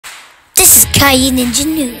Caio Ninja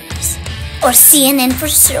News, or CNN for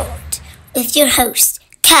short, with your host,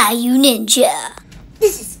 Caio Ninja.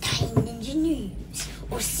 This is Caio Ninja News,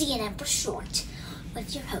 or CNN for short,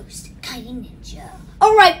 with your host, Caio Ninja.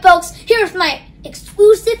 Alright folks, here's my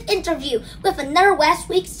exclusive interview with another Last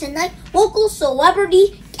Week's Tonight local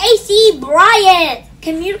celebrity, Casey Bryant,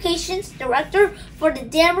 Communications Director for the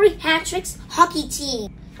Danbury Hat-Tricks hockey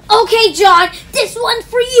team. Okay, John, this one's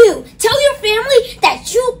for you. Tell your family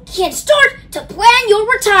that you can start to plan your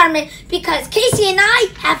retirement because Casey and I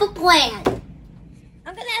have a plan.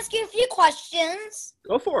 I'm going to ask you a few questions.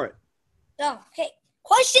 Go for it. Okay,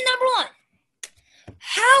 question number one.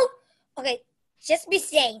 Just be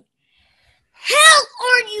saying, how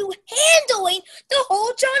are you handling the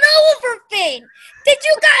whole John Oliver thing? Did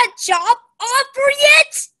you got a job offer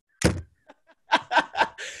yet?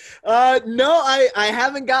 No, I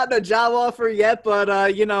haven't gotten a job offer yet, but,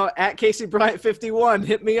 at Casey Bryant 51,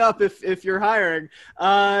 hit me up if you're hiring.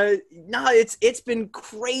 No, it's been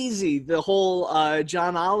crazy, the whole,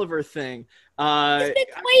 John Oliver thing. It's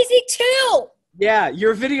been crazy too. Yeah,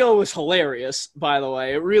 your video was hilarious, by the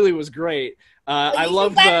way. It really was great. I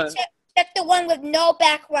love the... Check the one with no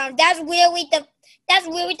background. That's really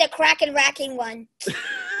the crack and racking one.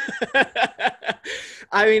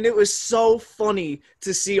 I mean, it was so funny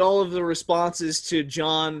to see all of the responses to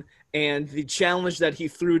John and the challenge that he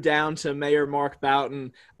threw down to Mayor Mark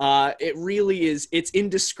Boughton. It really is, it's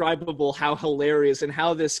indescribable how hilarious and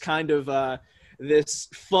how this kind of, this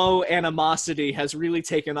faux animosity has really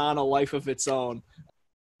taken on a life of its own.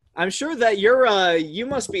 I'm sure that you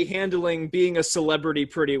must be handling being a celebrity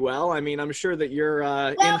pretty well. I mean, I'm sure that you're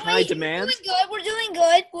in high demand. We're doing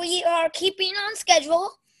good. We are keeping on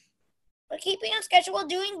schedule.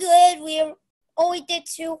 Doing good. We only did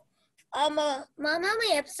two. Mom, how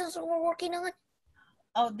many episodes are we working on?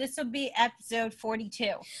 Oh, this will be episode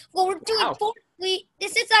 42. Well, we're doing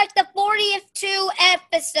this is like the 40th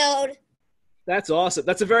episode. That's awesome.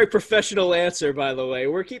 That's a very professional answer, by the way.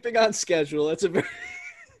 We're keeping on schedule. That's a very...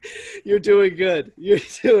 You're doing good. You're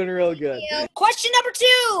doing real good. Question number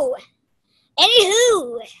 2.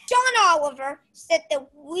 Anywho, John Oliver said that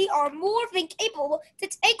we are more than capable to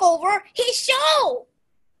take over his show.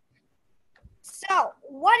 So,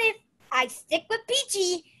 what if I stick with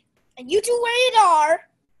PG and you two rated R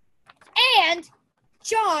and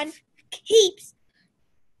John keeps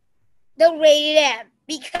the rated M?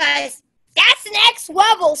 Because that's next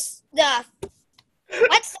level stuff.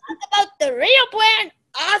 Let's talk about the real plan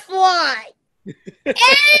offline.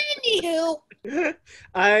 Anywho,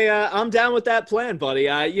 I'm down with that plan, buddy.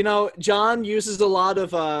 John uses a lot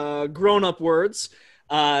of grown-up words,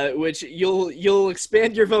 which you'll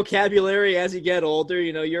expand your vocabulary as you get older.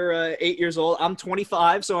 You know, you're 8 years old. I'm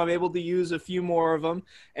 25, so I'm able to use a few more of them.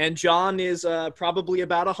 And John is probably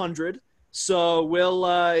about 100,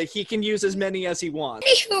 so he can use as many as he wants.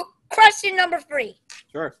 Anywho, question number 3.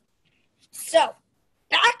 Sure. So,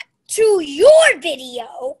 back to your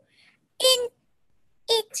video. In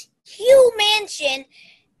it, you mentioned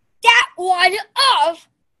that one of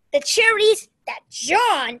the charities that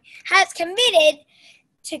John has committed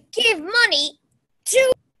to give money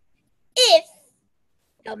to if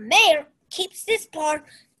the mayor keeps this part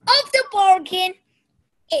of the bargain.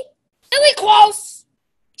 It's really close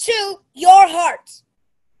to your heart.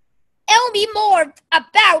 Tell me more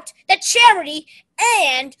about the charity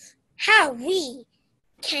and how we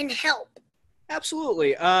can help.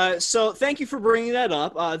 Absolutely. So thank you for bringing that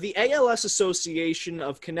up. The ALS Association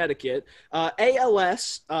of Connecticut,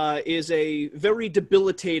 ALS is a very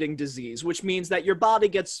debilitating disease, which means that your body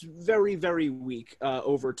gets very, very weak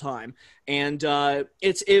over time. And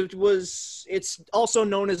it's also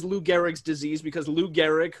known as Lou Gehrig's disease because Lou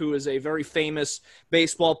Gehrig, who is a very famous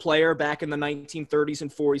baseball player back in the 1930s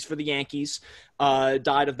and 40s for the Yankees,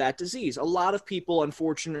 died of that disease. A lot of people,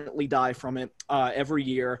 unfortunately, die from it every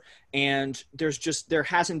year, and there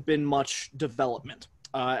hasn't been much development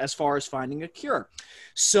as far as finding a cure.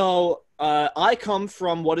 So I come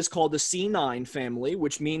from what is called the C9 family,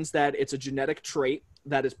 which means that it's a genetic trait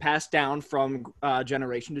that is passed down from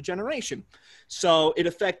generation to generation. So it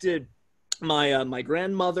affected my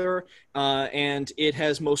grandmother, and it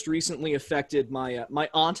has most recently affected my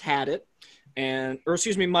aunt had it.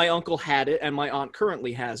 My uncle had it, and my aunt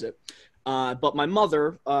currently has it. But my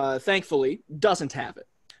mother, thankfully, doesn't have it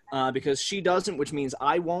because she doesn't, which means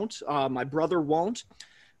I won't. My brother won't.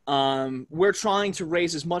 We're trying to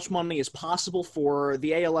raise as much money as possible for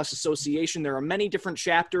the ALS Association. There are many different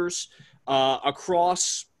chapters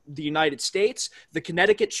across the United States. The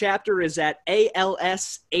Connecticut chapter is at alsact.org.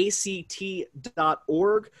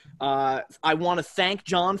 I want to thank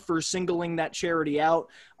John for singling that charity out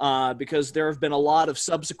because there have been a lot of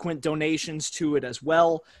subsequent donations to it as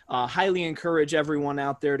well. Highly encourage everyone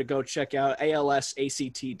out there to go check out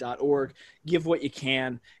alsact.org. Give what you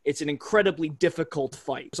can. It's an incredibly difficult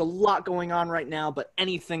fight. There's a lot going on right now, but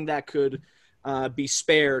anything that could be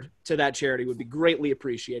spared to that charity would be greatly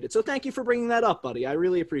appreciated. So thank you for bringing that up, buddy. I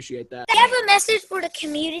really appreciate that. I have a message for the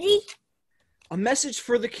community. A message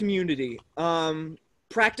for the community.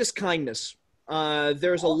 Practice kindness.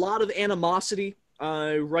 There's a lot of animosity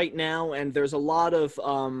right now, and there's a lot of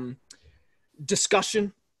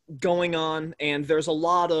discussion going on, and there's a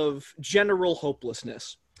lot of general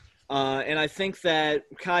hopelessness. And I think that,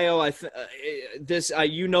 Caio,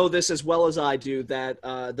 you know this as well as I do, that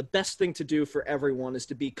the best thing to do for everyone is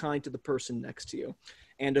to be kind to the person next to you.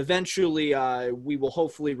 And eventually, we will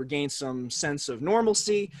hopefully regain some sense of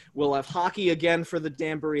normalcy. We'll have hockey again for the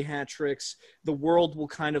Danbury hat tricks. The world will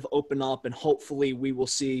kind of open up, and hopefully we will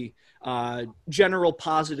see general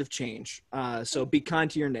positive change. So be kind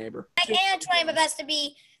to your neighbor. I am trying my best to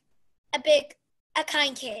be a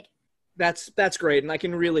kind kid. That's great, and I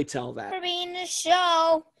can really tell that. For being in the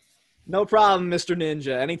show. No problem, Mr.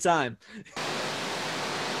 Ninja. Anytime.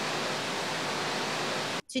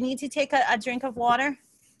 Do you need to take a drink of water?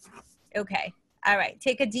 Okay. All right.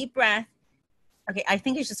 Take a deep breath. Okay. I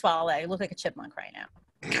think you should swallow that. You look like a chipmunk right now.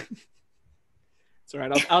 It's all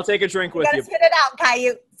right. I'll take a drink with you. You gotta spit it out,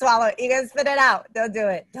 Caillou. Swallow it. You gotta spit it out. Don't do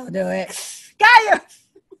it. Don't do it. Caillou!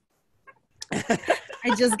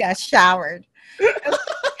 I just got showered.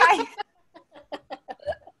 Caillou.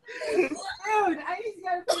 Rude. I just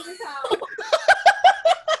gotta put this out.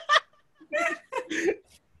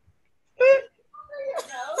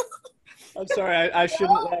 I'm sorry. I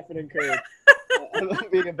shouldn't laugh and encourage. I'm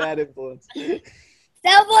being a bad influence.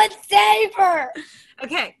 Someone save her.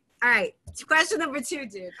 Okay. All right. Question number 2,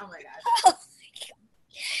 dude. Oh my god. Oh my god.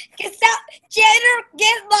 Janitor,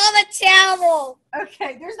 give Mom a towel.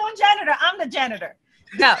 Okay. There's no janitor. I'm the janitor.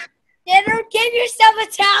 Go. Janitor, give yourself a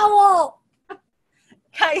towel.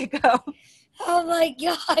 Caillou, go. Oh my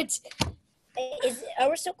god. Are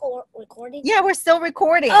we still recording? Yeah, we're still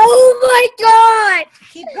recording. Oh my god.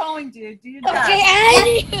 Keep going, dude. Do your job.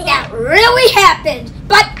 Okay, that really happened.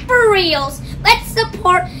 But for reals, let's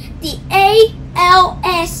support the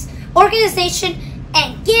ALS organization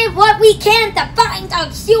and give what we can to find a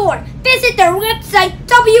cure. Visit their website,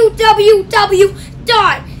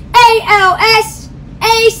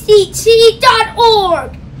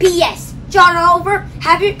 www.alsact.org. P.S. John Oliver,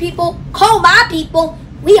 have your people call my people.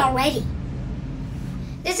 We are ready.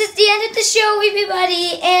 This is the end of the show,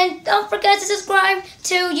 everybody, and don't forget to subscribe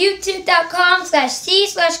to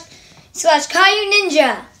youtube.com/Caio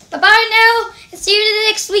Ninja. Bye-bye now, and see you in the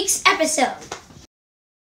next week's episode.